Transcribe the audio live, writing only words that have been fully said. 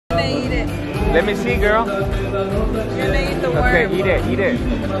Let me see, girl. You're gonna eat the worm. Okay, eat it, eat it.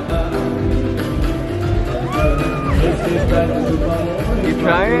 You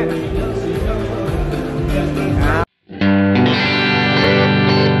try it?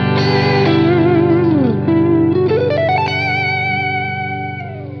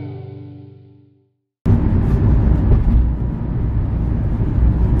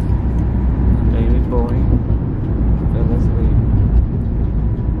 David Bowie. Let's leave.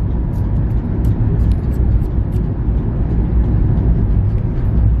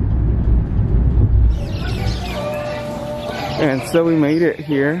 And so we made it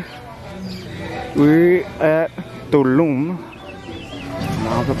here. We're at Tulum.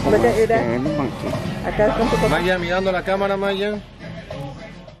 Now the police and the monkey. Maya, mirando la cámara, Maya.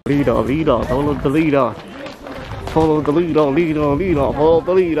 Leader, leader, follow the leader. Follow the leader, leader, leader, follow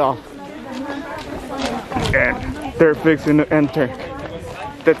the leader. And they're fixing to enter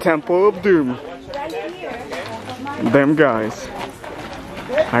the Temple of Doom. Them guys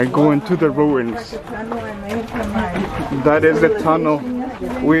are going to the ruins. That is the tunnel.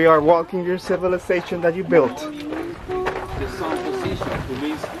 We are walking your civilization that you built.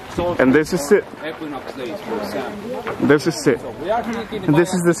 And this is it. This is it. And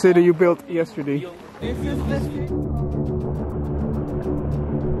this is the city you built yesterday.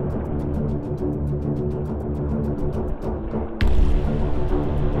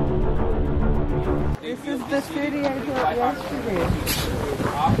 This is the city I built yesterday.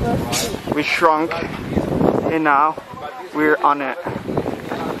 We shrunk and now we're on it.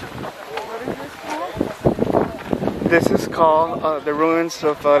 This is called the ruins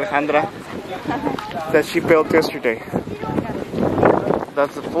of Alejandra that she built yesterday.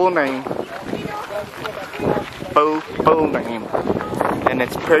 That's the full name. Full name. And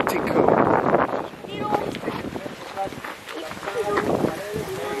it's pretty cool.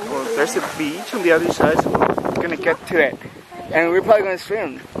 Well, there's a beach on the other side, so we're gonna get to it. And we're probably gonna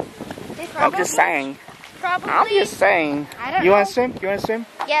swim. I'm just saying. Probably. I'm just saying. I don't You know. wanna swim? You wanna swim?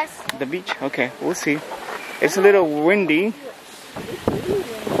 Yes. The beach? Okay, we'll see. It's a little windy.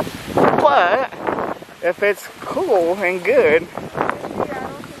 But if it's cool and good,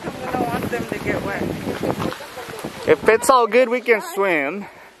 I don't want them to get wet. if it's all good, we can swim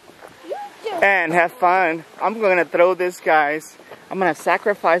and have fun. I'm gonna throw these guys. I'm gonna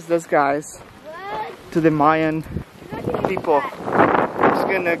sacrifice those guys to the Mayan people. I'm just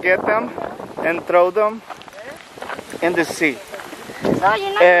gonna get them and throw them in the sea.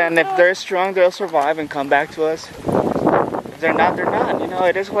 And if they're strong, they'll survive and come back to us. If they're not, they're not. You know,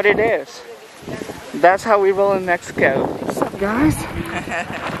 it is what it is. That's how we roll in Mexico. What's up, guys?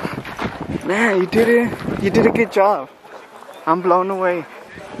 Man, you did it. You did a good job. I'm blown away.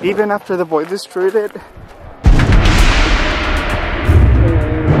 Even after the boy destroyed it.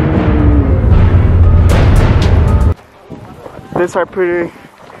 These are pretty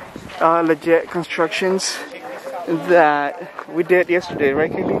legit constructions that we did yesterday,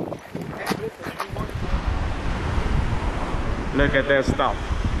 right, Katie? Look at that stuff.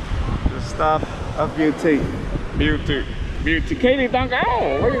 The stuff of beauty. Beauty. Beauty. Katie, don't go!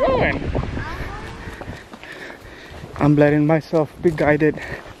 Where are you going? I'm letting myself be guided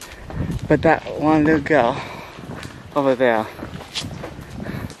by that one little girl over there.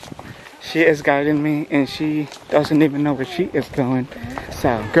 She is guiding me and she doesn't even know where she is going.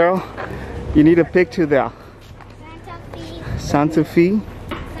 So, girl, you need a picture there. Santa Fe,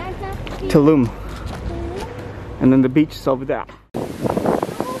 Tulum. And then the beach is over there.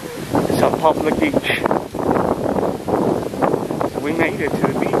 It's a public beach. So we made it to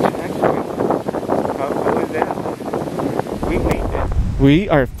the beach actually. Over there. We made it. We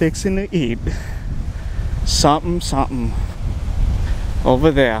are fixing to eat something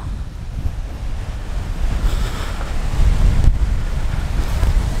over there.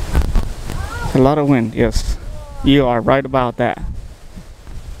 A lot of wind, yes. You are right about that.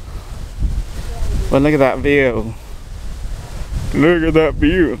 But look at that view. Look at that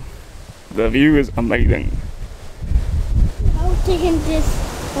view. The view is amazing. I was taking this.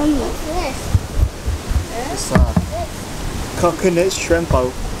 What's this? It's coconut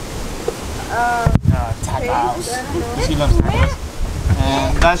shrimpo. Tacos. She loves tacos.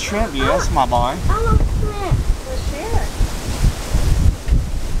 And that's shrimp, yes, my boy. I love shrimp.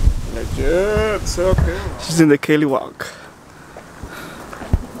 Legit, so cool. She's in the Kaylee walk.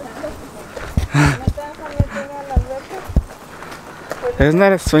 Isn't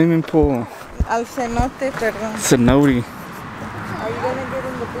that a swimming pool? Al cenote, perdón. Cenote. Are you gonna get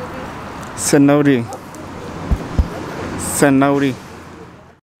in the boobies? Cenote. Cenote.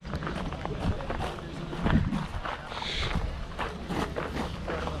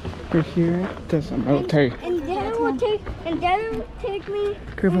 We're here to some military. And Dad will take me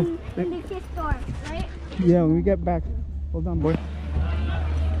Careful. in the gift store, right? Yeah, when we get back. Hold on, boy.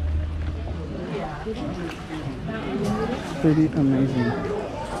 Pretty amazing.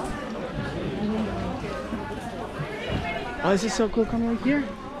 Oh, this is so cool. Come right here.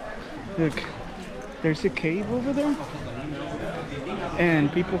 Look, there's a cave over there.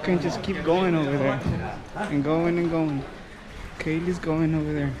 And people can just keep going over there. And going and going. Kaylee's going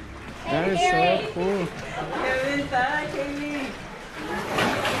over there. That is so cool.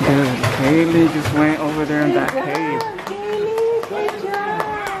 Dude, Kaylee just went over there in that cave.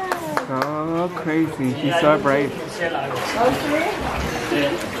 So crazy. She's so brave.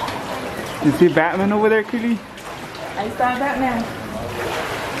 You see Batman over there, Kaylee? I saw Batman.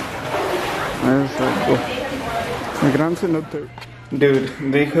 That is so cool. Dude,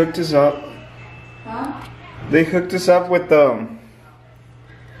 they hooked us up. Huh? They hooked us up with the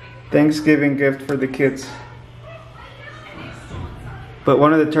Thanksgiving gift for the kids. But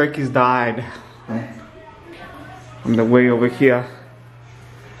one of the turkeys died on the way over here.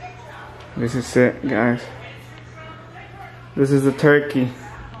 This is it, guys. This is the turkey.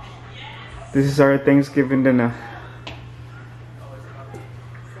 This is our Thanksgiving dinner.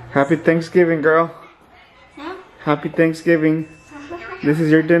 Happy Thanksgiving, girl. Huh? Happy Thanksgiving. This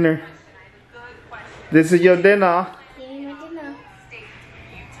is your dinner. This is your dinner.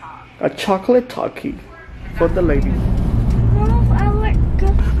 A chocolate turkey for the ladies. No, I want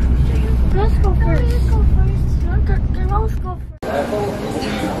girls go first. Girls go first.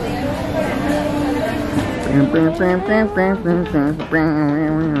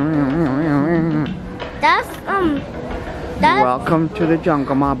 That's Welcome to the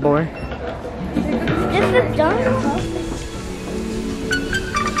jungle, my boy. This is jungle.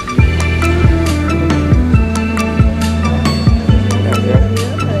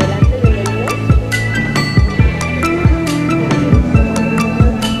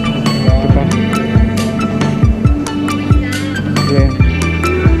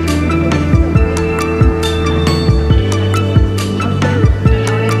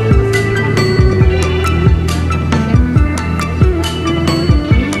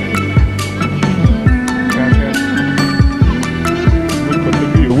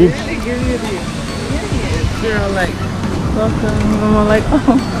 I'm like,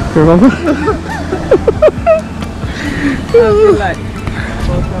 oh. Like,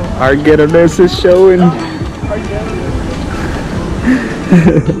 our ghetto-ness is showing.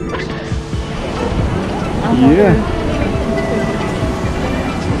 Yeah.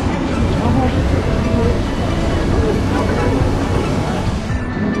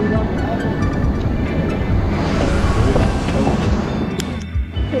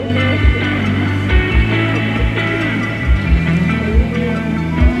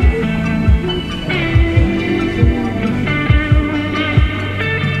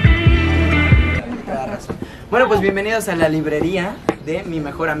 Bueno, pues bienvenidos a la librería de mi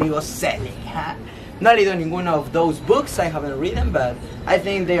mejor amigo Soleil. No he leído ninguno of those books, I haven't read them, but I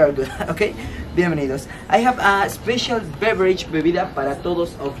think they are good, okay? Bienvenidos. I have a special beverage, bebida para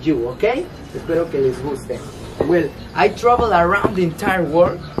todos of you, okay? Espero que les guste. Well, I travel around the entire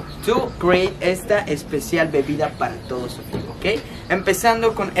world to create esta especial bebida para todos of you, okay?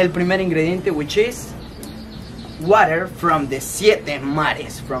 Empezando con el primer ingrediente, which is water from the 7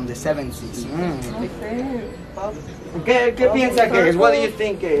 mares, from the 7 seas. ¿Qué piensa que es? What do you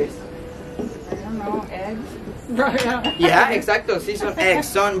think is? I don't know, eggs. Yeah, exacto, sí son eggs,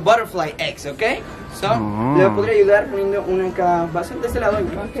 son butterfly eggs, ¿ok? So, ¿le podría ayudar poniendo una en cada vaso de este lado?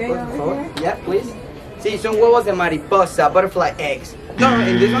 Okay, por favor. Yeah, please. Sí, son huevos de mariposa, butterfly eggs. No,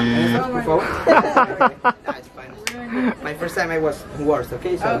 in this one, en esta, por favor. No, it's fine. My first time I was worse,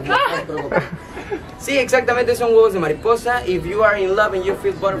 okay? So, no te preocupes. Sí, exactamente, son huevos de mariposa. If you are in love and you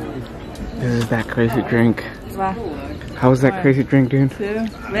feel butterfly. This is that crazy drink. Va. How was that crazy drink, dude? Sí,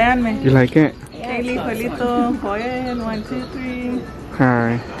 véanme. You like it? Kaylee, Juelito, Joel, 1, 2, 3.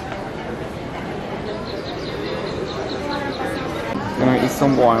 Hi. Gonna eat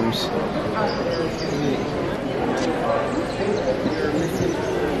some worms.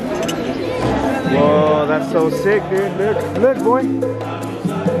 Whoa, that's so sick, dude. Look, boy.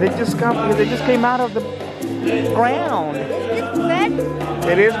 They just came out of the ground. Is bread?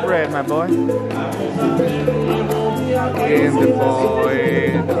 It is bread, my boy. And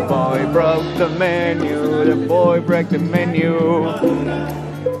the boy broke the menu. The boy broke the menu.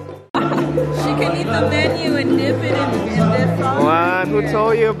 She can eat the menu and dip it in this sauce. What? Who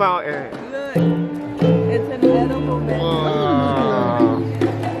told you about it? Look, it's an edible menu.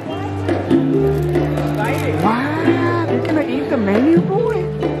 What? You're gonna eat the menu, boy?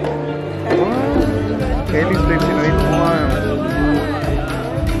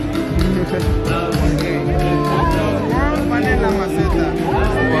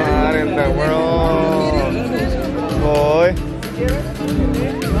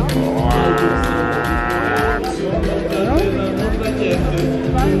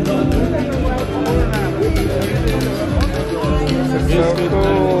 So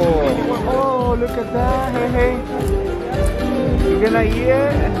cool. Oh, look at that. Hey, hey. You gonna eat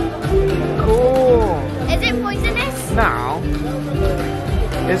it? Cool. Is it poisonous? No.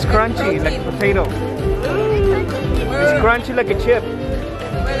 It's crunchy like a potato. It's crunchy like a chip.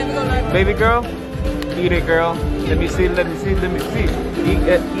 Baby girl, eat it, girl. Let me see, let me see, let me see. Eat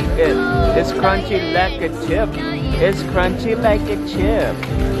it, eat it. It's crunchy like a chip. It's crunchy like a chip.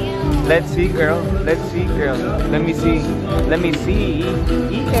 Let's see, girl. Let's see, girl. Let me see. Let me see.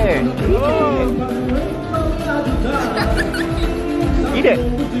 Eat it. Eat it. Eat it.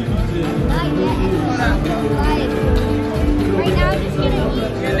 Right now, just gonna eat.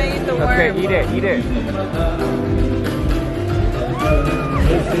 You're gonna eat the worm. Okay, eat it, eat it.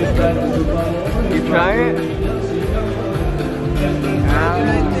 You try it?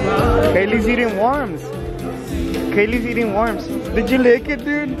 Kaylee's eating worms. Kaylee's eating worms. Did you lick it,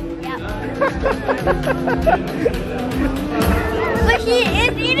 dude? But he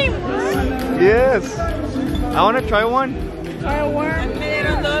is eating worms. Yes. I want to try one. Try a worm. Me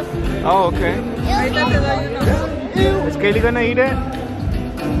dieron dos. Oh, okay. Ahorita te doy uno. Is Kaylee gonna eat it?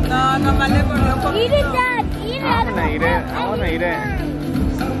 No, nomás le corrió un Eat it, poquito. Dad. Eat it. I wanna eat it. I wanna eat it.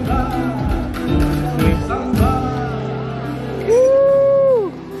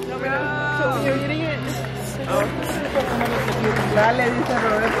 Dale, dice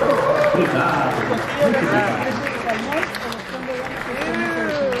Roberto.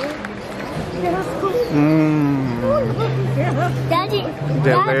 Daddy.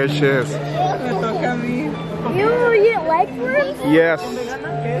 Delicious. Me toca a mí. You didn't like worms? Yes.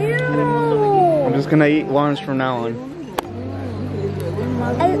 Ew. I'm just gonna eat worms from now on.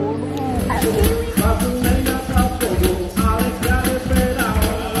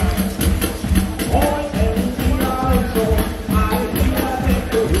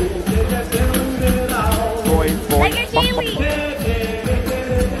 Like a kiwi.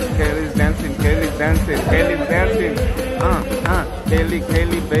 Kaylee's dancing, Kaylee's dancing, Kaylee's dancing. Kaylee,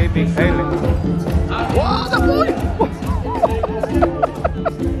 Kaylee, baby, Kaylee. Whoa, the boy!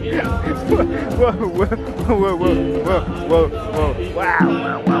 Whoa, whoa, whoa, whoa, whoa, whoa, whoa. Wow,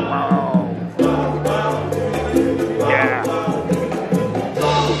 wow, wow, wow. Yeah.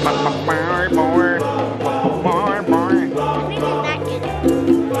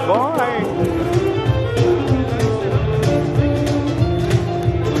 Boy.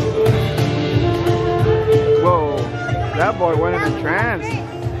 Whoa, that boy went in a trance.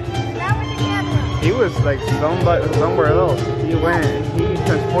 He was like somewhere else. He went, he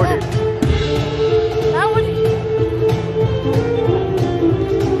transported.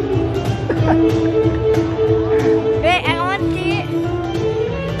 Wait, I want to see it.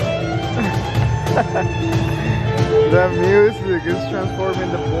 The music is transforming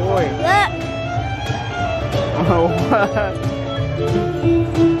the boy. Look. Oh, what?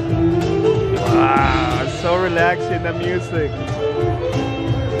 Wow, it's so relaxing, the music.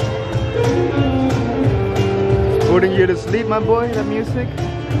 Putting you to sleep, my boy, the music.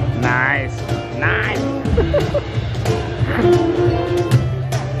 Nice, nice.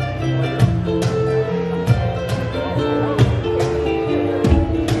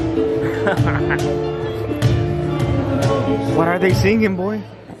 What are they singing, boy?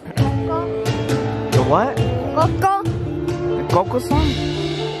 The what? Coco. The Coco song?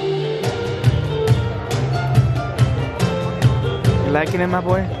 You liking it, my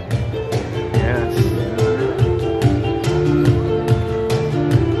boy? Yes.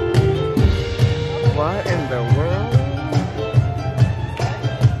 What in the world?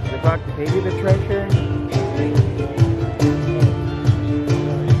 You brought Baby the treasure?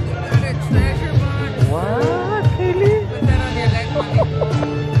 What, Kaylee? Put that on your leg,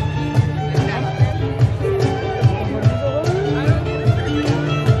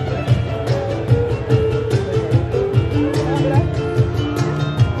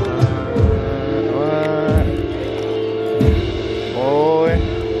 Boy.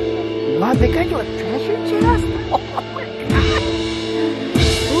 Wow, they got you a treasure chest? Oh my god.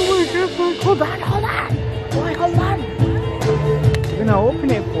 Oh my god, boy. Hold on, hold on. Boy, hold on. I'm gonna open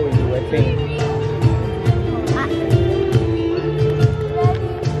it for you, I think.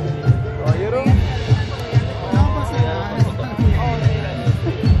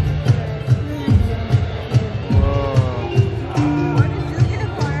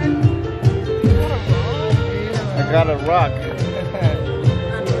 I got a rock.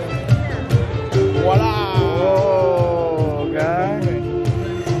 Voila! Whoa, guy.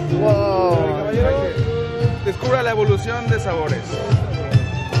 Whoa. Descubra la revolución de sabores.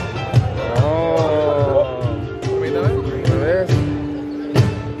 Oh. ¿Ves?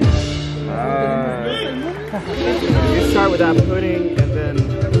 You start with that pudding and then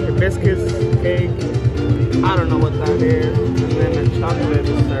hibiscus cake. I don't know what that is. And then a chocolate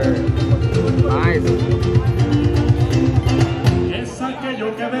dessert. Nice.